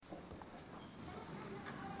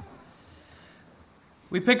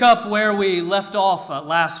We pick up where we left off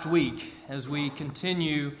last week as we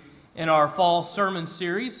continue in our fall sermon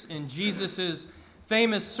series in Jesus'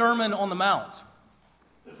 famous Sermon on the Mount,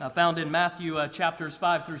 found in Matthew chapters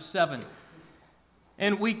 5 through 7.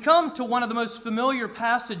 And we come to one of the most familiar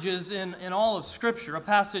passages in all of Scripture, a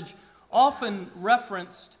passage often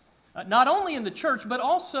referenced not only in the church but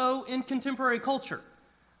also in contemporary culture.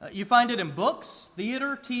 You find it in books,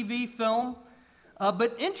 theater, TV, film.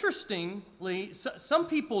 But interestingly, some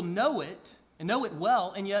people know it, and know it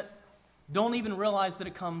well, and yet don't even realize that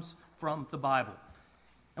it comes from the Bible.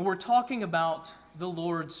 And we're talking about the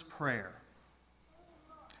Lord's Prayer.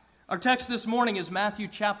 Our text this morning is Matthew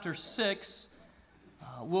chapter 6.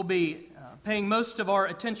 We'll be paying most of our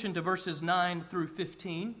attention to verses 9 through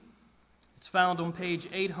 15. It's found on page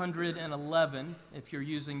 811 if you're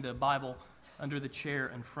using the Bible under the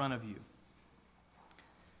chair in front of you.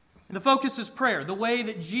 And the focus is prayer, the way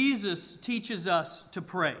that Jesus teaches us to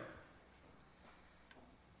pray.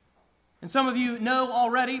 And some of you know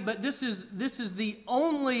already, but this is the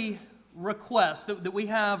only request that we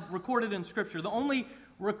have recorded in Scripture, the only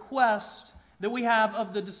request that we have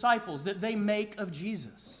of the disciples that they make of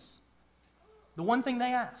Jesus. The one thing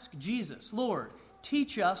they ask, Jesus, Lord,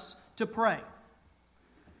 teach us to pray.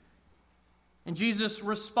 And Jesus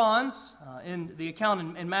responds in the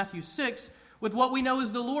account in Matthew 6 with what we know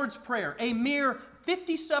as the Lord's Prayer, a mere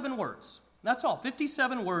 57 words. That's all,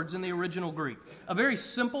 57 words in the original Greek. A very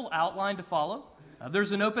simple outline to follow.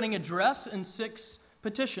 There's an opening address and 6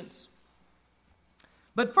 petitions.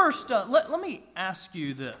 But first, let me ask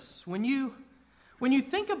you this. When you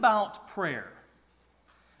think about prayer,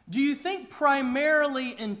 do you think primarily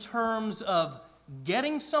in terms of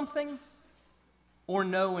getting something or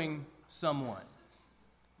knowing someone?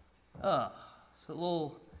 It's a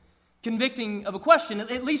little convicting of a question.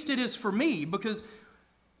 At least it is for me, because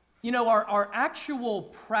our actual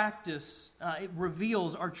practice it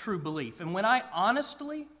reveals our true belief. And when I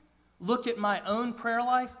honestly look at my own prayer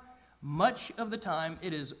life, much of the time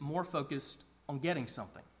it is more focused on getting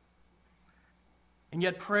something. And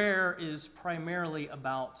yet prayer is primarily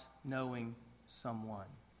about knowing someone.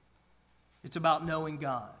 It's about knowing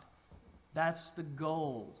God. That's the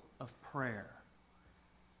goal of prayer.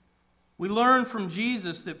 We learn from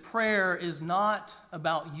Jesus that prayer is not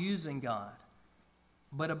about using God,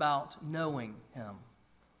 but about knowing Him.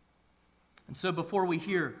 And so before we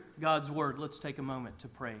hear God's word, let's take a moment to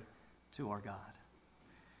pray to our God.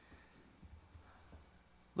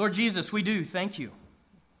 Lord Jesus, we do thank you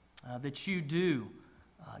that you do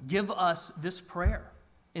give us this prayer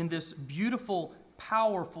in this beautiful,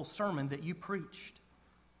 powerful sermon that you preached.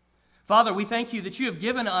 Father, we thank you that you have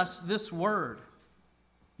given us this word,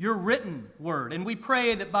 your written word. And we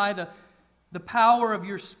pray that by the power of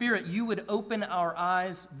your Spirit, you would open our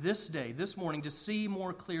eyes this day, this morning, to see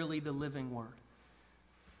more clearly the living word.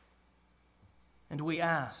 And we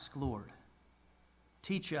ask, Lord,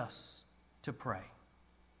 teach us to pray.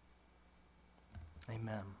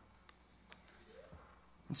 Amen.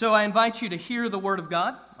 And so I invite you to hear the word of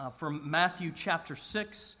God from Matthew chapter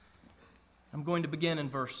 6. I'm going to begin in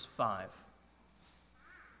verse 5.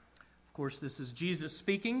 Of course, this is Jesus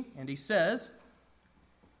speaking, and he says,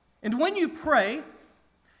 "And when you pray,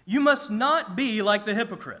 you must not be like the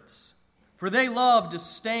hypocrites, for they love to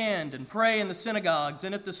stand and pray in the synagogues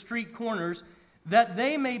and at the street corners, that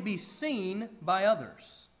they may be seen by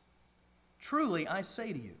others. Truly, I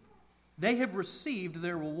say to you, they have received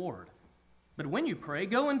their reward. But when you pray,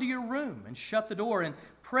 go into your room and shut the door and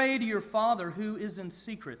pray to your Father who is in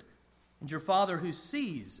secret, and your Father who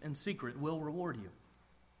sees in secret will reward you.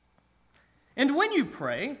 And when you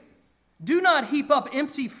pray, do not heap up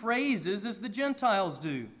empty phrases as the Gentiles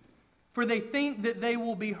do, for they think that they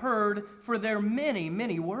will be heard for their many,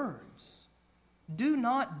 many words. Do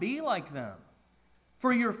not be like them,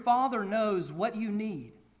 for your Father knows what you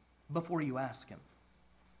need before you ask Him.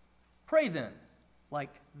 Pray then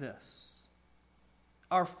like this: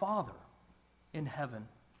 Our Father in heaven,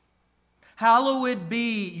 hallowed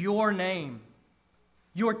be your name.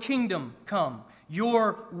 Your kingdom come.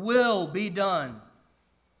 Your will be done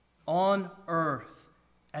on earth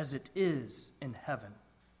as it is in heaven.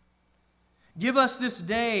 Give us this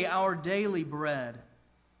day our daily bread,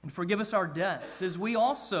 and forgive us our debts, as we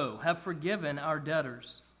also have forgiven our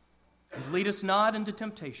debtors. And lead us not into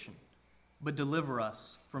temptation, but deliver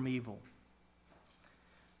us from evil.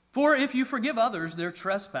 For if you forgive others their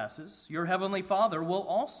trespasses, your heavenly Father will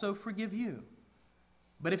also forgive you.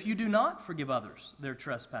 But if you do not forgive others their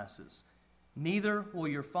trespasses, neither will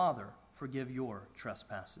your Father forgive your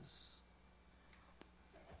trespasses."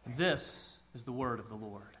 This is the word of the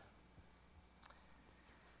Lord.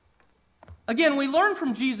 Again, we learn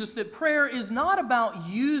from Jesus that prayer is not about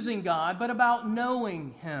using God, but about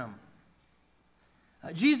knowing Him.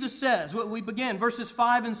 Jesus says, we begin verses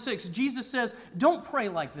 5 and 6, Jesus says, don't pray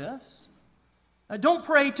like this. Don't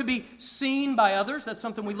pray to be seen by others. That's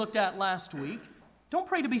something we looked at last week. Don't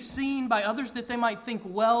pray to be seen by others that they might think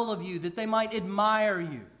well of you, that they might admire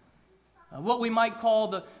you. What we might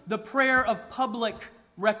call the prayer of public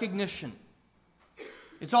recognition.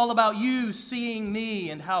 It's all about you seeing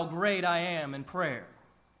me and how great I am in prayer.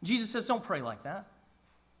 Jesus says, don't pray like that.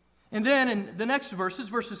 And then in the next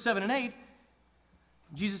verses 7 and 8,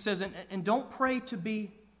 Jesus says, and don't pray to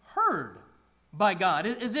be heard by God,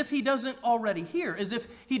 as if He doesn't already hear, as if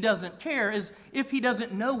He doesn't care, as if He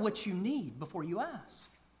doesn't know what you need before you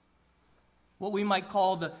ask. What we might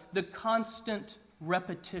call the constant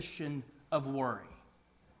repetition of worry.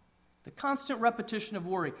 The constant repetition of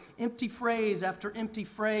worry. Empty phrase after empty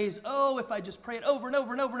phrase. Oh, if I just pray it over and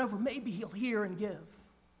over and over and over, maybe He'll hear and give.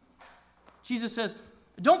 Jesus says,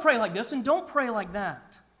 don't pray like this and don't pray like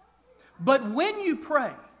that. But when you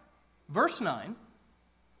pray, verse 9,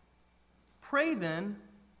 pray then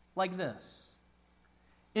like this.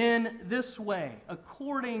 In this way,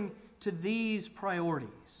 according to these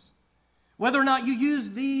priorities. Whether or not you use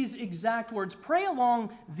these exact words, pray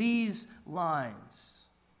along these lines.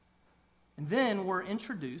 And then we're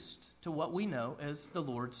introduced to what we know as the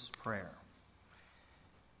Lord's Prayer.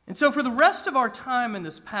 And so for the rest of our time in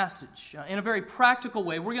this passage, in a very practical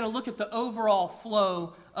way, we're going to look at the overall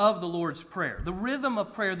flow of the Lord's Prayer, the rhythm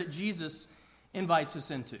of prayer that Jesus invites us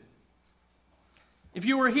into. If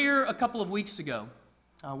you were here a couple of weeks ago,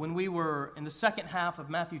 when we were in the second half of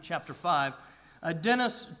Matthew chapter 5,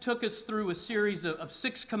 Dennis took us through a series of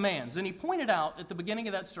 6 commands, and he pointed out at the beginning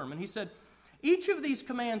of that sermon, he said, each of these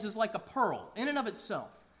commands is like a pearl in and of itself,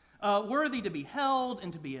 worthy to be held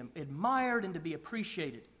and to be admired and to be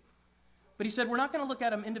appreciated. But he said, we're not going to look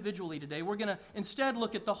at them individually today. We're going to instead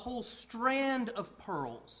look at the whole strand of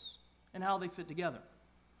pearls and how they fit together.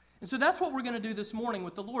 And so that's what we're going to do this morning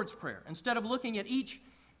with the Lord's Prayer. Instead of looking at each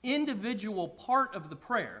individual part of the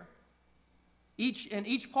prayer, each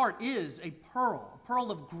part is a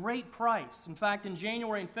pearl of great price. In fact, in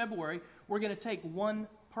January and February, we're going to take one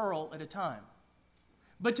pearl at a time.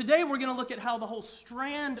 But today we're going to look at how the whole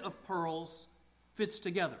strand of pearls fits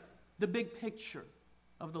together, the big picture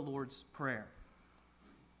of the Lord's Prayer.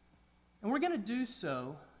 And we're going to do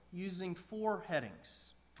so using 4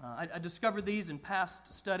 headings. I discovered these in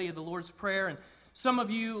past study of the Lord's Prayer, and some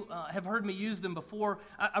of you have heard me use them before.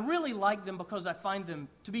 I really like them because I find them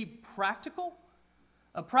to be practical.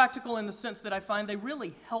 Practical in the sense that I find they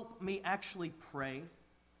really help me actually pray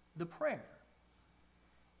the prayer.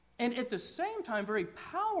 And at the same time, very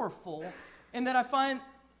powerful in that I find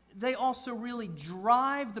they also really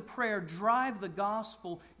drive the prayer, drive the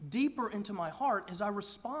gospel deeper into my heart as I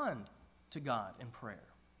respond to God in prayer.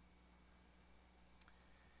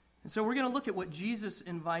 And so we're going to look at what Jesus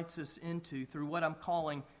invites us into through what I'm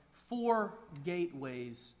calling 4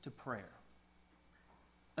 gateways to prayer.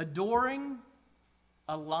 Adoring,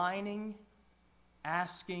 aligning,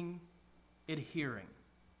 asking, adhering.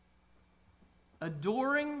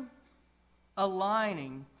 Adoring,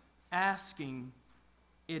 aligning, asking,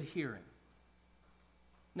 adhering.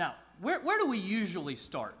 Now, where do we usually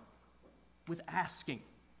start? With asking.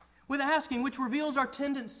 With asking, which reveals our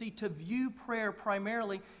tendency to view prayer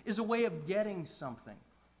primarily as a way of getting something,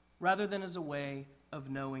 rather than as a way of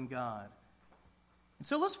knowing God. And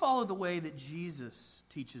so let's follow the way that Jesus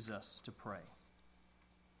teaches us to pray.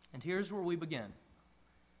 And here's where we begin.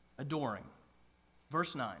 Adoring.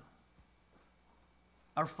 Verse 9.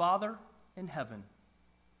 Our Father in heaven,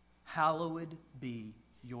 hallowed be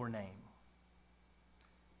your name.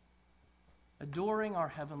 Adoring our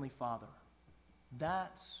Heavenly Father.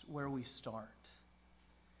 That's where we start.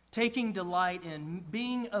 Taking delight in,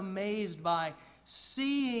 being amazed by,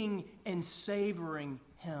 seeing and savoring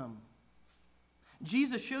Him.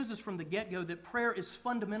 Jesus shows us from the get-go that prayer is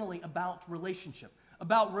fundamentally about relationship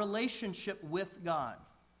with God.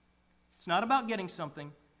 It's not about getting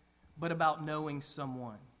something, but about knowing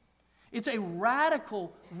someone. It's a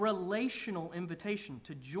radical relational invitation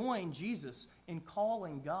to join Jesus in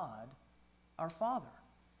calling God our Father.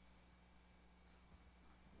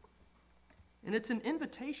 And it's an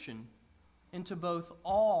invitation into both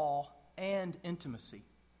awe and intimacy.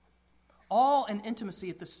 Awe and intimacy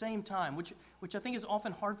at the same time, which I think is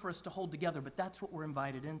often hard for us to hold together, but that's what we're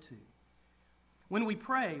invited into. When we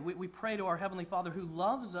pray, we pray to our Heavenly Father who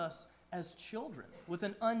loves us as children with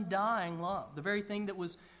an undying love, the very thing that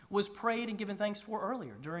was prayed and given thanks for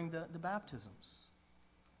earlier during the baptisms.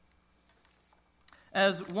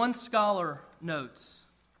 As one scholar notes,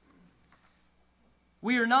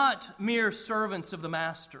 We are not mere servants of the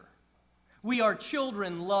Master. We are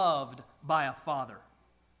children loved by a Father.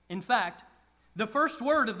 In fact, the first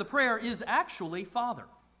word of the prayer is actually Father.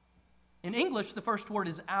 In English, the first word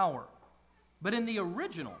is our. But in the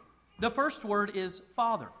original, the first word is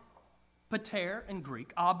Father. Pater in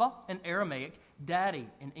Greek, Abba in Aramaic, Daddy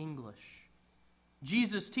in English.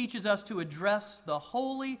 Jesus teaches us to address the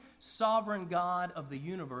holy, sovereign God of the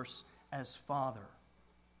universe as Father.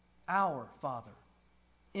 Our Father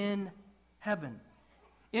in heaven.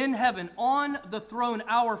 In heaven, on the throne.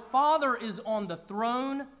 Our Father is on the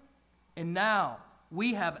throne, and now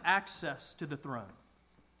we have access to the throne.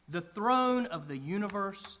 The throne of the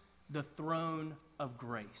universe, the throne of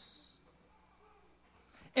grace.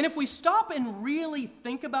 And if we stop and really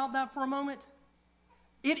think about that for a moment,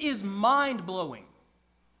 it is mind-blowing.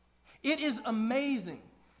 It is amazing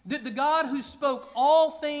that the God who spoke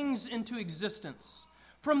all things into existence,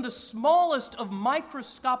 from the smallest of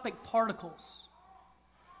microscopic particles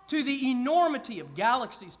to the enormity of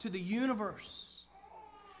galaxies, to the universe,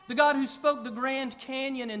 the God who spoke the Grand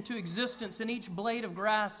Canyon into existence and each blade of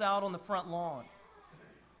grass out on the front lawn,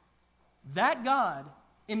 that God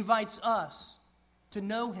invites us to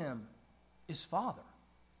know Him as Father,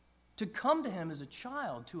 to come to Him as a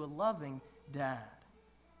child, to a loving dad.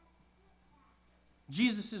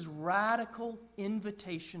 Jesus' radical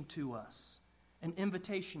invitation to us, an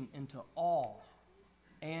invitation into awe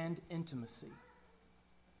and intimacy.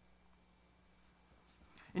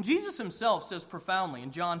 And Jesus Himself says profoundly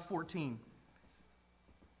in John 14,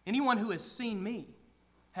 anyone who has seen me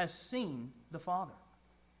has seen the Father.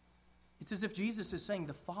 It's as if Jesus is saying,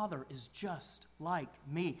 the Father is just like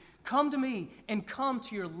me. Come to me and come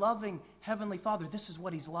to your loving Heavenly Father. This is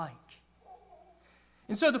what He's like.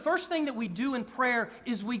 And so the first thing that we do in prayer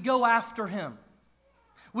is we go after Him.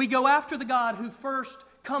 We go after the God who first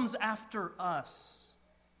comes after us.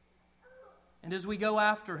 And as we go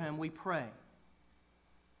after Him, we pray,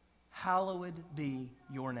 hallowed be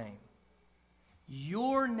your name.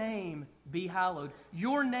 Your name be hallowed.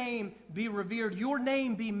 Your name be revered. Your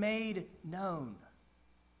name be made known.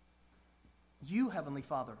 You, Heavenly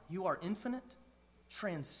Father, you are infinite,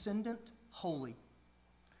 transcendent, holy.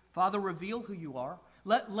 Father, reveal who you are.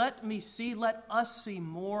 Let us see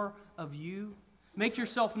more of you. Make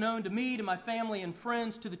yourself known to me, to my family and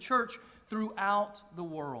friends, to the church throughout the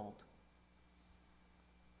world.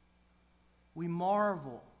 We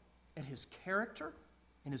marvel at His character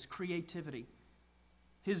and His creativity,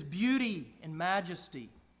 His beauty and majesty,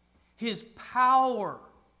 His power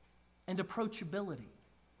and approachability,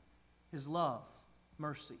 His love,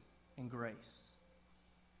 mercy, and grace.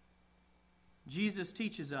 Jesus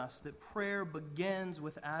teaches us that prayer begins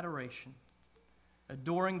with adoration,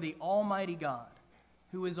 adoring the Almighty God,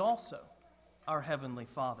 who is also our Heavenly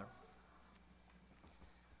Father.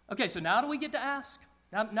 Okay, so now do we get to ask?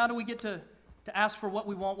 Now do we get to ask for what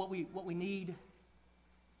we want, what we need?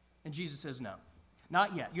 And Jesus says no.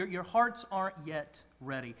 Not yet. Your hearts aren't yet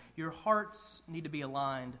ready. Your hearts need to be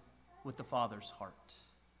aligned with the Father's heart.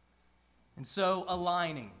 And so,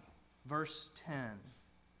 aligning, verse 10.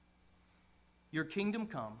 Your kingdom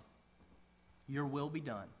come, your will be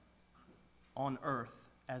done, on earth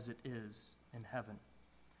as it is in heaven.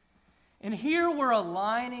 And here we're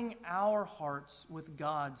aligning our hearts with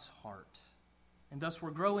God's heart. And thus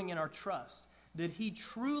we're growing in our trust that He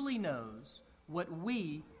truly knows what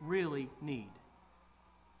we really need.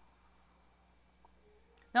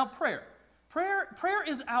 Now, prayer. Prayer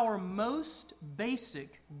is our most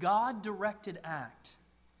basic, God-directed act.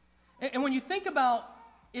 And when you think about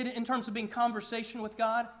it in terms of being conversation with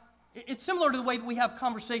God, it's similar to the way that we have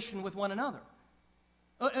conversation with one another.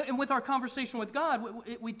 And with our conversation with God,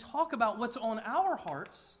 we talk about what's on our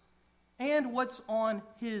hearts and what's on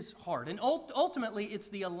His heart. And ultimately, it's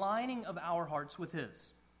the aligning of our hearts with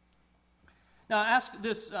His. Now, I asked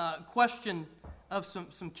this question of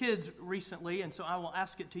some kids recently, and so I will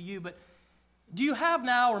ask it to you. But do you have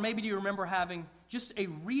now, or maybe do you remember having, just a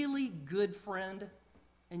really good friend,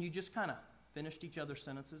 and you just kind of finished each other's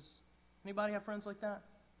sentences? Anybody have friends like that?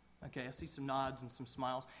 Okay, I see some nods and some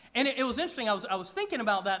smiles. And it was interesting. I was thinking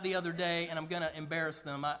about that the other day, and I'm going to embarrass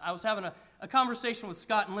them. I was having a conversation with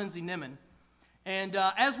Scott and Lindsay Nimmin. And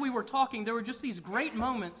as we were talking, there were just these great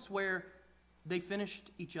moments where they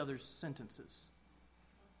finished each other's sentences.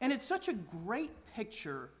 And it's such a great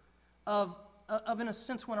picture of in a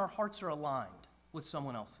sense, when our hearts are aligned with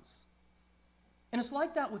someone else's. And it's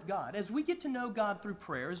like that with God. As we get to know God through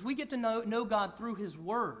prayer, as we get to know God through His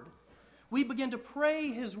Word, we begin to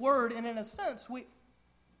pray His Word, and in a sense,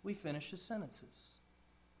 we finish His sentences.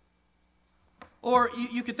 Or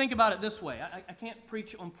you could think about it this way. I can't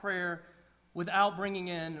preach on prayer without bringing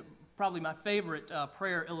in probably my favorite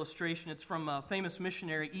prayer illustration. It's from a famous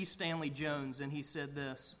missionary, E. Stanley Jones, and he said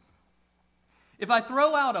this: if I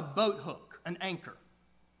throw out a boat hook, an anchor,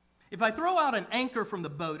 if I throw out an anchor from the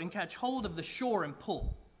boat and catch hold of the shore and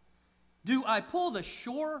pull, do I pull the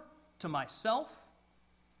shore to myself,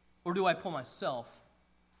 or do I pull myself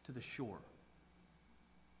to the shore?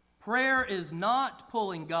 Prayer is not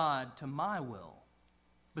pulling God to my will,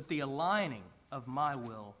 but the aligning of my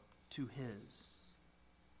will to His.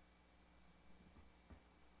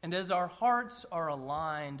 And as our hearts are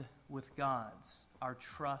aligned with God's, our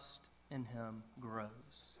trust in Him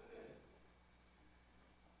grows.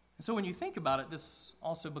 And so when you think about it, this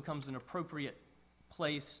also becomes an appropriate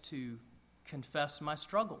place to confess my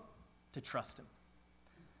struggle to trust Him.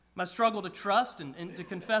 My struggle to trust and to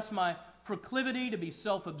confess my proclivity to be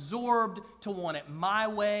self-absorbed, to want it my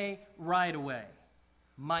way, right away.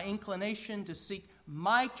 My inclination to seek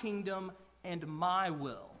my kingdom and my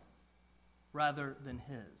will rather than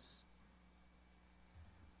His.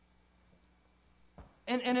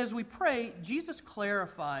 And as we pray, Jesus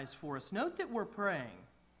clarifies for us. Note that we're praying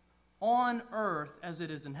on earth as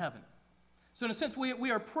it is in heaven. So in a sense,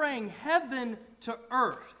 we are praying heaven to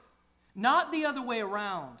earth, not the other way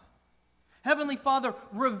around. Heavenly Father,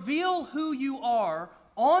 reveal who you are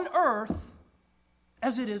on earth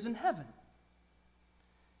as it is in heaven.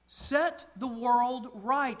 Set the world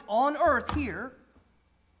right on earth here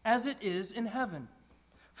as it is in heaven.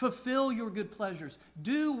 Fulfill your good pleasures.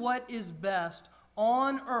 Do what is best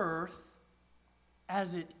on earth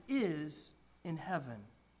as it is in heaven.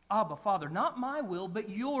 Abba, Father, not my will, but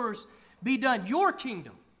yours be done. Your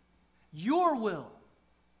kingdom, your will,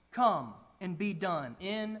 come and be done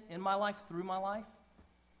in my life, through my life,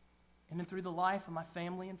 and then through the life of my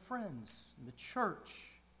family and friends, and the church,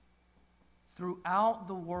 throughout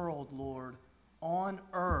the world, Lord, on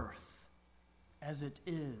earth as it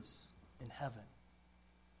is in heaven.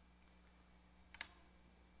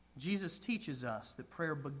 Jesus teaches us that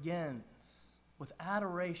prayer begins with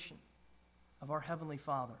adoration of our Heavenly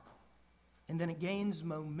Father, and then it gains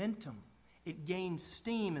momentum. It gains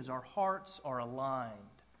steam as our hearts are aligned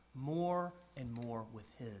more and more with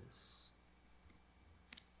His.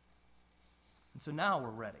 And so now we're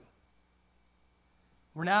ready.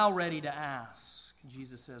 We're now ready to ask,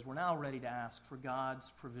 Jesus says, we're now ready to ask for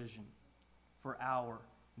God's provision for our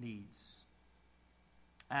needs.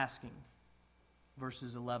 Asking,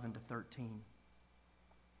 verses 11 to 13.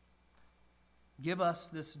 Give us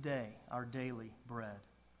this day our daily bread.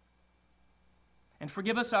 And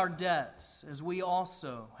forgive us our debts, as we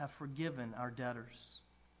also have forgiven our debtors.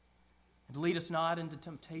 And lead us not into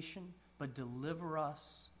temptation, but deliver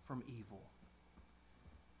us from evil.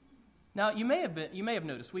 Now, you may have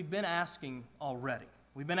noticed we've been asking already.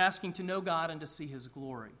 We've been asking to know God and to see His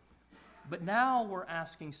glory. But now we're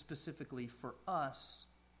asking specifically for us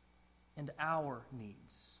and our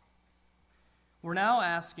needs. We're now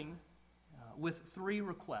asking with 3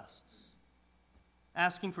 requests.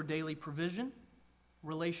 Asking for daily provision,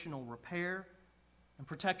 relational repair, and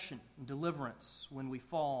protection and deliverance when we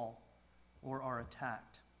fall or are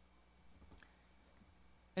attacked.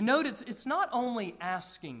 And note, it's not only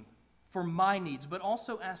asking for my needs, but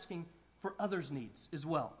also asking for others' needs as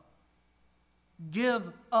well.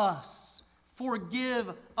 Give us,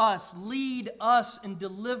 forgive us, lead us, and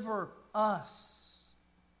deliver us.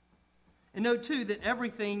 And note, too, that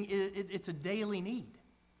everything, it's a daily need.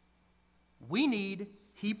 We need,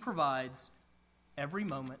 He provides every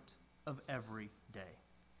moment of every day.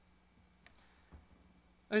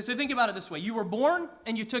 Okay, so think about it this way. You were born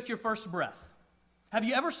and you took your first breath. Have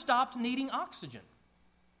you ever stopped needing oxygen?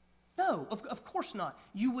 No, of course not.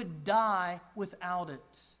 You would die without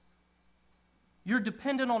it. You're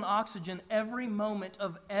dependent on oxygen every moment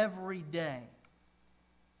of every day.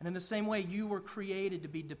 And in the same way, you were created to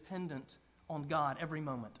be dependent on God every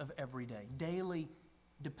moment of every day. Daily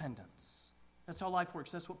dependence. That's how life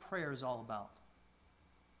works. That's what prayer is all about.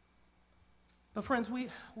 But friends, we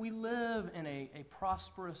live in a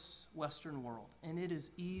prosperous Western world, and it is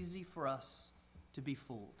easy for us to be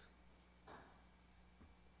fooled.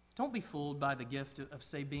 Don't be fooled by the gift of,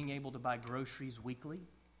 say, being able to buy groceries weekly,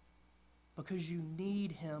 because you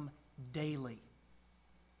need Him daily.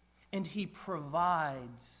 And He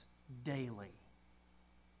provides daily.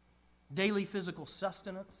 Daily physical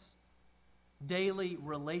sustenance, daily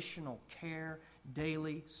relational care,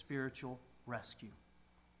 daily spiritual rescue.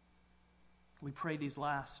 We pray these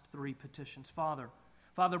last 3 petitions. Father,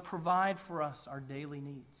 provide for us our daily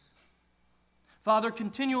needs. Father,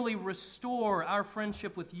 continually restore our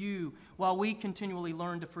friendship with You while we continually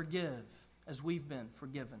learn to forgive as we've been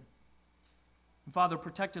forgiven. And Father,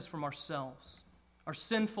 protect us from ourselves, our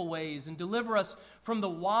sinful ways, and deliver us from the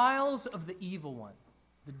wiles of the evil one,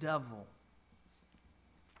 the devil.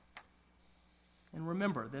 And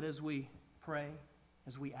remember that as we pray,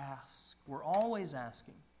 as we ask, we're always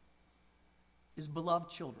asking, as beloved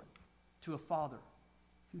children, to a Father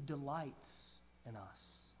who delights in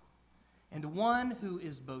us, and one who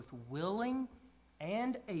is both willing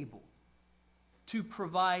and able to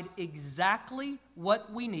provide exactly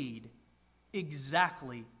what we need,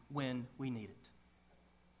 exactly when we need it.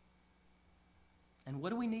 And what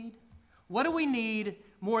do we need? What do we need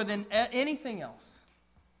more than anything else?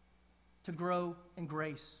 To grow in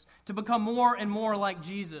grace, to become more and more like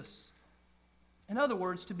Jesus. In other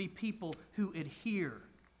words, to be people who adhere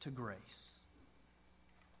to grace.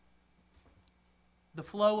 The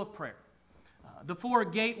flow of prayer. The four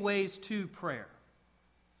gateways to prayer.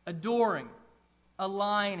 Adoring,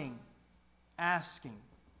 aligning, asking,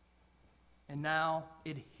 and now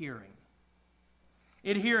adhering.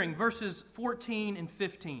 Adhering, verses 14 and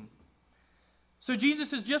 15. So Jesus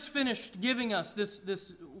has just finished giving us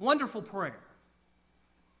this wonderful prayer.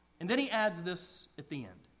 And then he adds this at the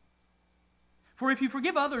end. For if you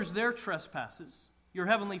forgive others their trespasses, your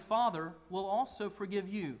heavenly Father will also forgive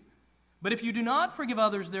you. But if you do not forgive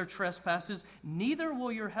others their trespasses, neither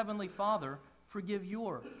will your heavenly Father forgive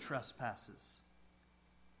your trespasses.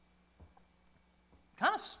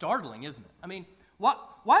 Kind of startling, isn't it? I mean,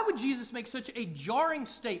 why would Jesus make such a jarring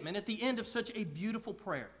statement at the end of such a beautiful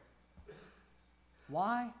prayer?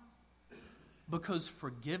 Why? Because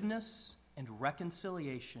forgiveness and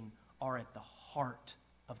reconciliation are at the heart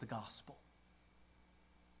of the gospel.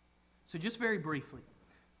 So just very briefly,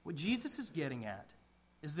 what Jesus is getting at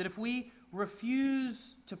is that if we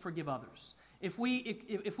refuse to forgive others, if we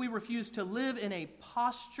refuse to live in a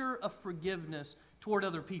posture of forgiveness toward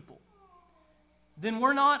other people, then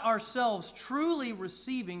we're not ourselves truly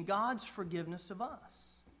receiving God's forgiveness of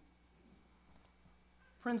us.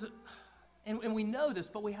 Friends, and we know this,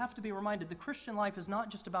 but we have to be reminded, the Christian life is not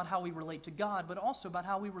just about how we relate to God, but also about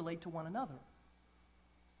how we relate to one another.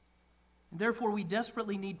 And therefore, we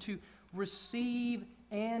desperately need to receive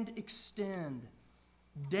and extend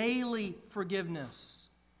daily forgiveness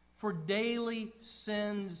for daily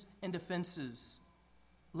sins and offenses.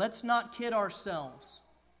 Let's not kid ourselves.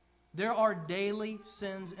 There are daily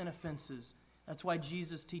sins and offenses. That's why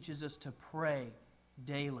Jesus teaches us to pray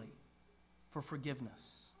daily for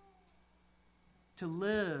forgiveness. To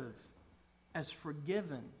live as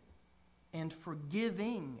forgiven and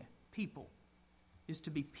forgiving people is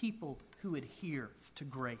to be people who adhere to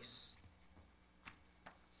grace.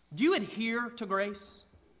 Do you adhere to grace?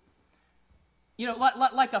 You know,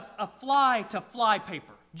 like a fly to fly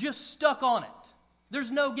paper, just stuck on it.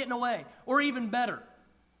 There's no getting away. Or even better,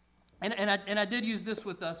 and I did use this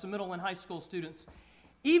with some middle and high school students.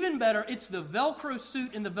 Even better, it's the Velcro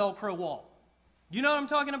suit and the Velcro wall. You know what I'm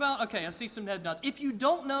talking about? Okay, I see some head nods. If you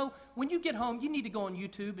don't know, when you get home, you need to go on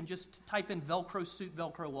YouTube and just type in Velcro suit,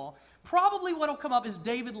 Velcro wall. Probably what will come up is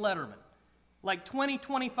David Letterman, like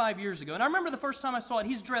 25 years ago. And I remember the first time I saw it,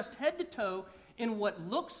 he's dressed head to toe in what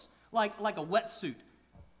looks like a wetsuit,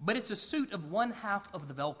 but it's a suit of one half of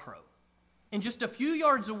the Velcro. And just a few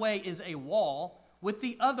yards away is a wall with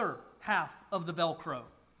the other half of the Velcro.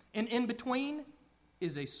 And in between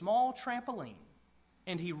is a small trampoline.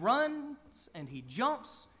 And he runs and he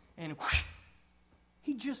jumps and whoosh,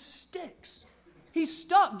 he just sticks. He's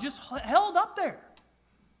stuck, just held up there.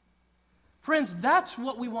 Friends, that's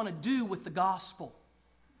what we want to do with the gospel.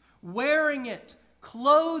 Wearing it,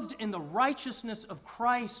 clothed in the righteousness of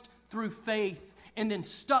Christ through faith, and then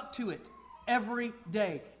stuck to it every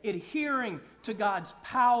day, adhering to God's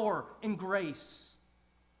power and grace.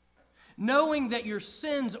 Knowing that your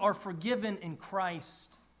sins are forgiven in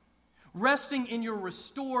Christ. Resting in your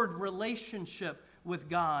restored relationship with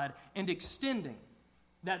God and extending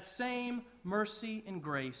that same mercy and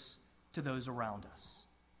grace to those around us.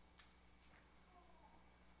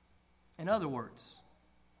 In other words,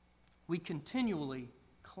 we continually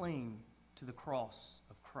cling to the cross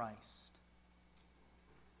of Christ.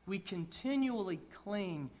 We continually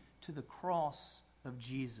cling to the cross of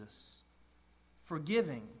Jesus,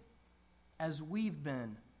 forgiving as we've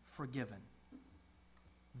been forgiven.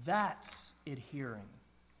 That's adhering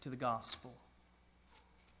to the gospel.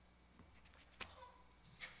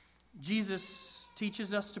 Jesus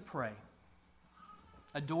teaches us to pray,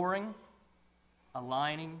 adoring,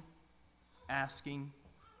 aligning, asking,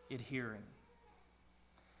 adhering.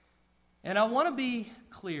 And I want to be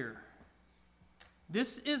clear.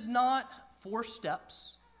 This is not 4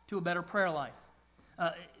 steps to a better prayer life.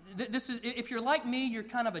 This is, if you're like me, you're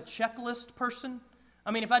kind of a checklist person.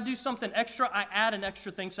 I mean, if I do something extra, I add an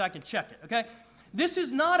extra thing so I can check it, okay? This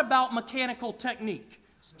is not about mechanical technique.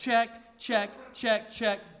 Check, check, check,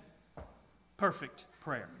 check. Perfect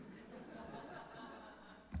prayer.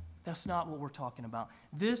 That's not what we're talking about.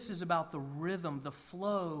 This is about the rhythm, the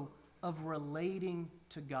flow of relating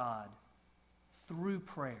to God through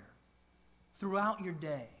prayer, throughout your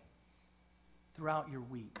day, throughout your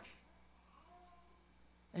week.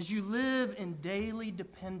 As you live in daily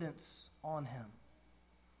dependence on Him.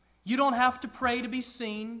 You don't have to pray to be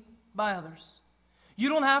seen by others. You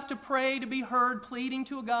don't have to pray to be heard pleading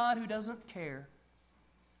to a God who doesn't care.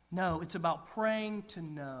 No, it's about praying to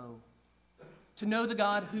know the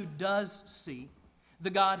God who does see, the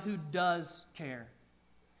God who does care.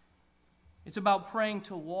 It's about praying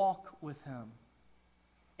to walk with Him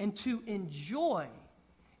and to enjoy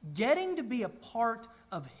getting to be a part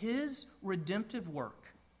of His redemptive work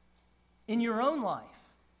in your own life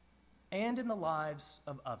and in the lives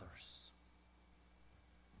of others.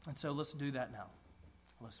 And so let's do that now.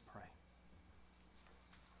 Let's pray.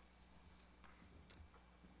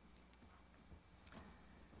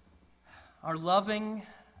 Our loving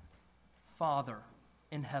Father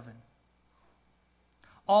in heaven,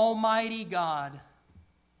 Almighty God,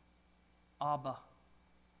 Abba,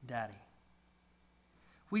 Daddy,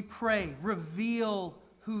 we pray, reveal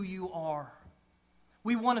who you are.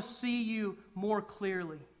 We want to see you more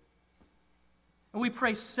clearly. And we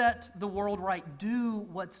pray, set the world right. Do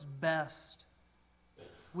what's best.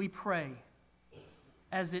 We pray,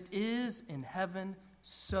 as it is in heaven,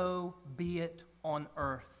 so be it on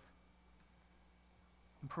earth.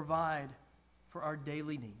 And provide for our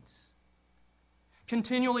daily needs.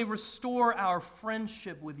 Continually restore our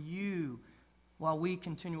friendship with you while we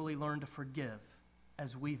continually learn to forgive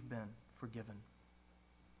as we've been forgiven.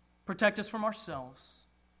 Protect us from ourselves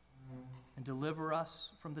and deliver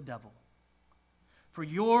us from the devil. For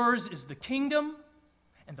yours is the kingdom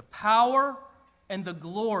and the power and the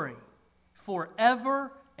glory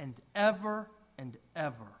forever and ever and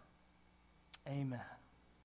ever. Amen.